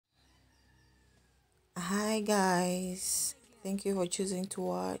Hi guys, thank you for choosing to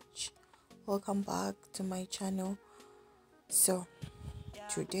watch. Welcome back to my channel. So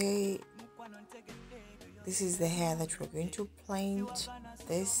today this is the hair that we're going to paint.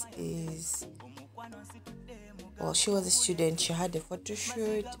 This is, well, she was a student, she had a photo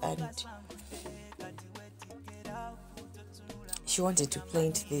shoot and she wanted to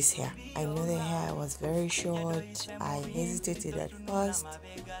paint this hair. I know the hair was very short. I hesitated at first,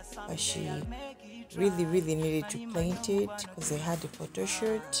 but she really needed to paint it because they had a photo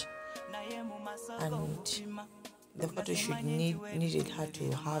shoot and the photo shoot needed her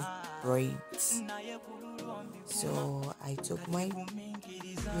to have braids. So I took my,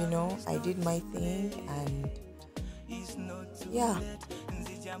 I did my thing and yeah,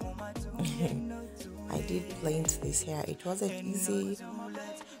 I did paint this hair. It wasn't easy,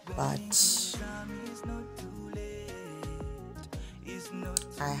 but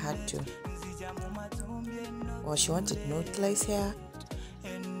I had to. Well, she wanted knotless hair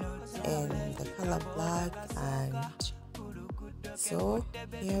and the color black, and so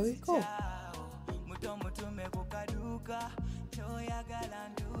here we go.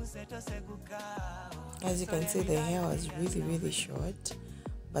 As you can see, the hair was really short,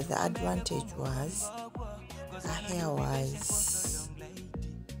 but the advantage was the hair was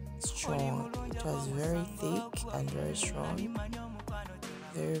strong. It was very thick and very strong,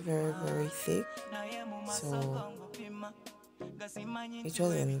 very thick, so it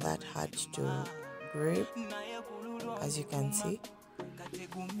wasn't that hard to grip, as you can see.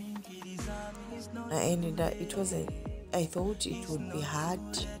 I thought it would be hard.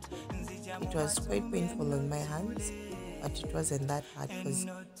 It was quite painful on my hands, but it wasn't that hard because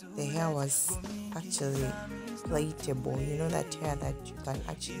the hair was actually platable. You know that hair that you can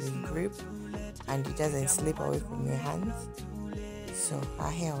actually grip and it doesn't slip away from your hands. So her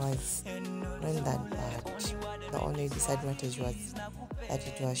hair was not that bad. The only disadvantage was that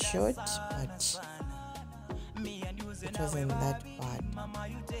it was short, but it wasn't that bad.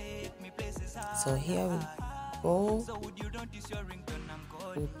 So here we go.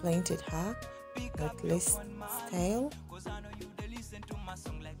 We painted her knotless style,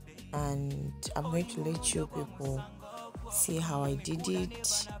 and I'm going to let you people see how I did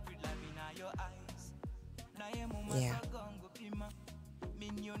it. Yeah.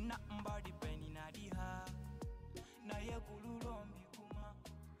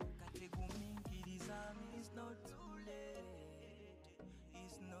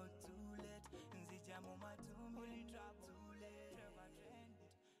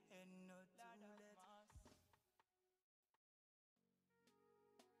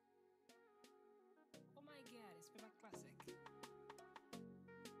 Oh my god, it's Pepper Classic.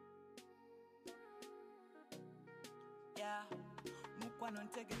 Yeah, mukwano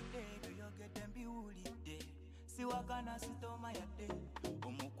ntegedde yogedde mbiwulidde siwakana sitoma yadde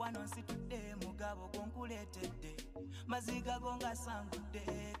omukwano nsitudde mugabo gonkuleetedde maziga gongasangudde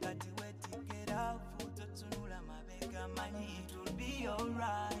kati wetikeravu totunula mabega manyi it will be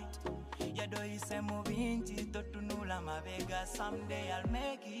alright yadoyise mu bingi totunula mabega someday I'll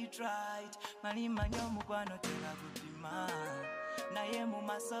make it right malimanyi omukwano teragupima naye mu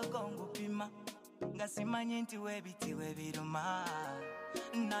maaso gongupima nga simanyi nti webiti webiruma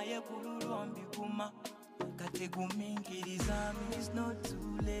naye kululwo mbikuma kati guminkiriza it's not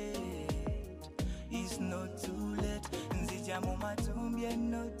too late, it's not too late nzija mu matumbi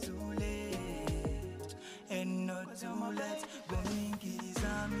and not too late, and not too late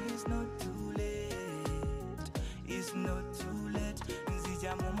guminkiriza it's not too late, it's not too late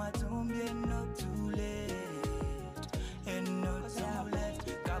nzija mu matumbi and not too late, and not too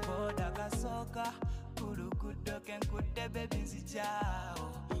late kaboda kasoka kurukudo kenkudde bebi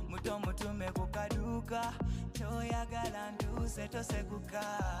nzijao muto mutume kukaduka kyoyagala nduse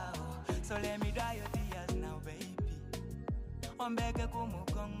tosekukao so let me dry your tears now baby ombeke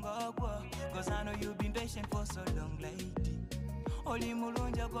kumugongo gwo cause I know you've been patient for so long lady oli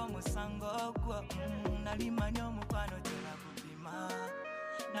mulungi gw'omusango gwo nalimanya omukwano teragupima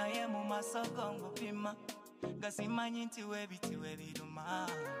naye mu maaso gongupima nga simanyi nti webiti webiruma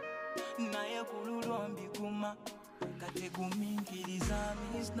naye kululwo mbikuma kati guminkiriza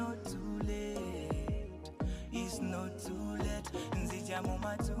it's not too late, it's not too late nzija mu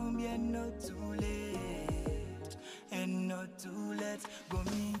matumbi and not too late, and not too late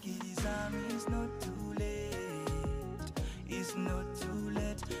guminkiriza it's not too late, it's not too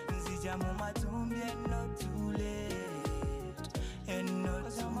late nzija mu matumbi and not too late, and not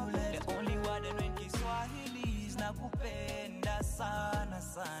too late the only word I know in Kiswahili is nakupenda sana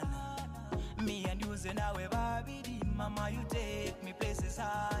sana me and you say nawe babidi mama you take me places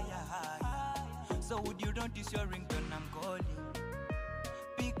higher So would you notice your ringtone I'm calling?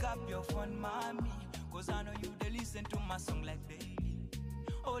 Pick up your phone, mommy, cause I know you they listen to my song like daily.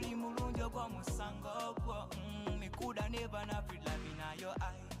 Oli mulunjo kwa musango kwa me coulda never na feel love in your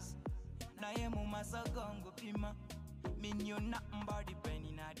eyes. Na ye mu masagongo pima minyo na mbadi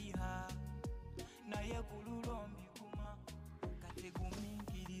penny na di ha. Na ye kululombi kuma kate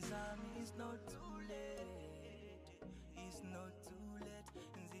guminkiriza me it's not too late. It's not too late.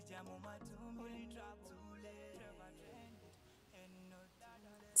 Nzija mu matumbi trap too late. And not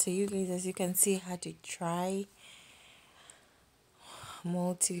So you guys, as you can see, I had to try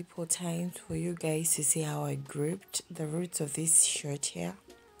multiple times for you guys to see how I grouped the roots of this shirt here.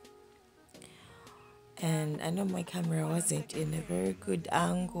 And I know my camera wasn't in a very good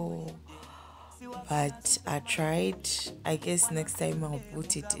angle, but I tried. I guess next time I'll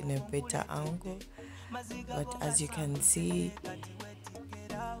put it in a better angle. But as you can see,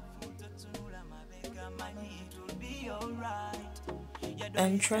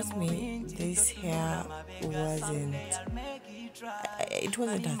 and trust me, this hair wasn't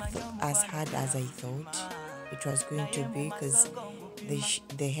as hard as I thought it was going to be, because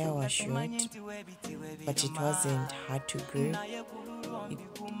the hair was short, but it wasn't hard to grip.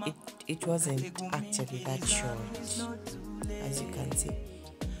 It wasn't actually that short. As you can see,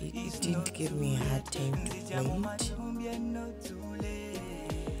 it didn't give me a hard time to plait.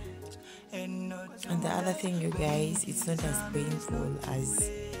 And the other thing, you guys, it's not as painful as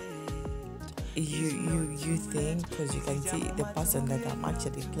you think, because you can see the person that I'm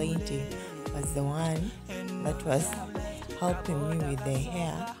actually plaiting was the one that was helping me with the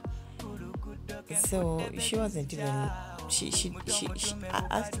hair. So she wasn't even she I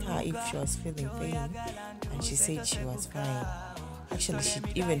asked her if she was feeling pain, and she said she was fine. Actually, she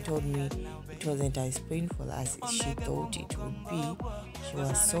even told me it wasn't as painful as she thought it would be. She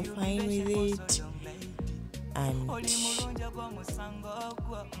was so fine with it, and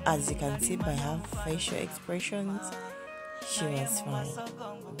as you can see by her facial expressions, she was fine.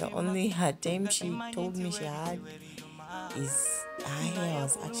 The only hard time she told me she had is her hair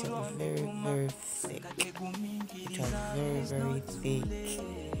was actually very, very thick. It was very, very thick.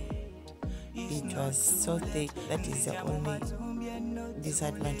 It was so thick. That is the only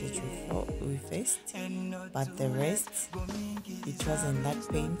disadvantage we faced. But the rest, it wasn't that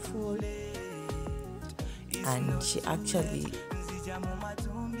painful. And she actually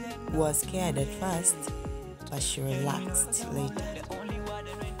was scared at first, but she relaxed later.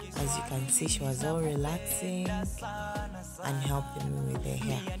 As you can see, she was all relaxing and helping me with the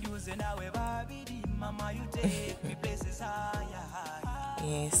hair.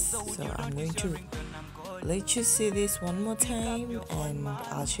 Yes, so I'm going to let you see this one more time, and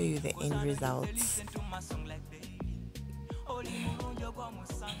I'll show you the end results.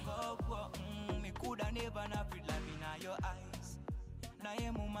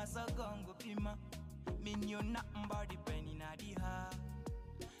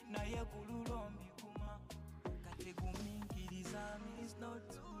 It's not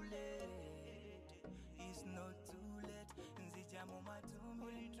too late. It's not too late. Nzija mu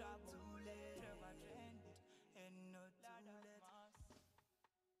matumbi trap too late. And not too late.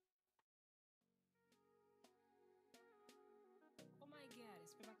 Oh my god,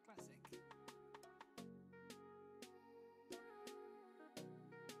 it's Pepper Classic.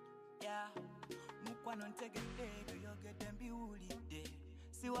 Yeah, mukwano ntegedde yogedde mbiwulidde,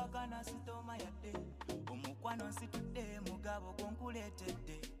 siwakana sitoma yadde, omukwano nsitudde mugabo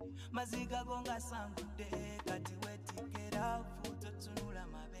gonkuleetedde, maziga gongasangudde, kati wetikera futotunula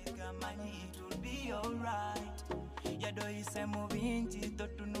mabega manyi it will be alright. Yadoyise mu bingi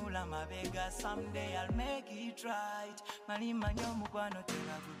totunula mabega, someday I'll make it right. Malimanyi omukwano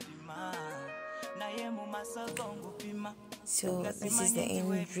teragupima, naye mu maso gongupima. So this is the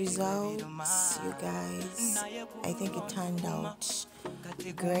end results, you guys. I think it turned out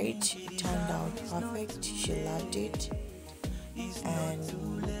great. It turned out perfect. She loved it. And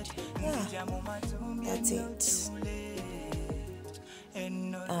yeah, that's it.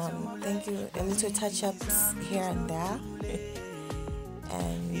 Thank you. A little touch-ups here and there.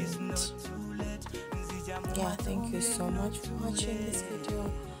 And yeah, thank you so much for watching this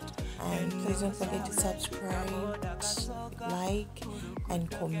video. And please don't forget to subscribe, like,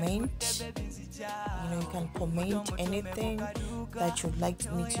 and comment. You can comment anything that you'd like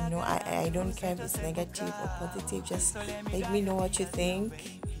me to know. I don't care if it's negative or positive. Just let me know what you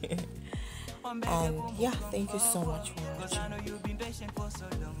think. And yeah, thank you so much for watching.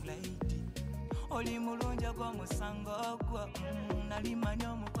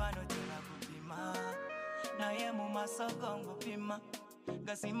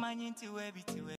 Gasimanyi nti webitiwe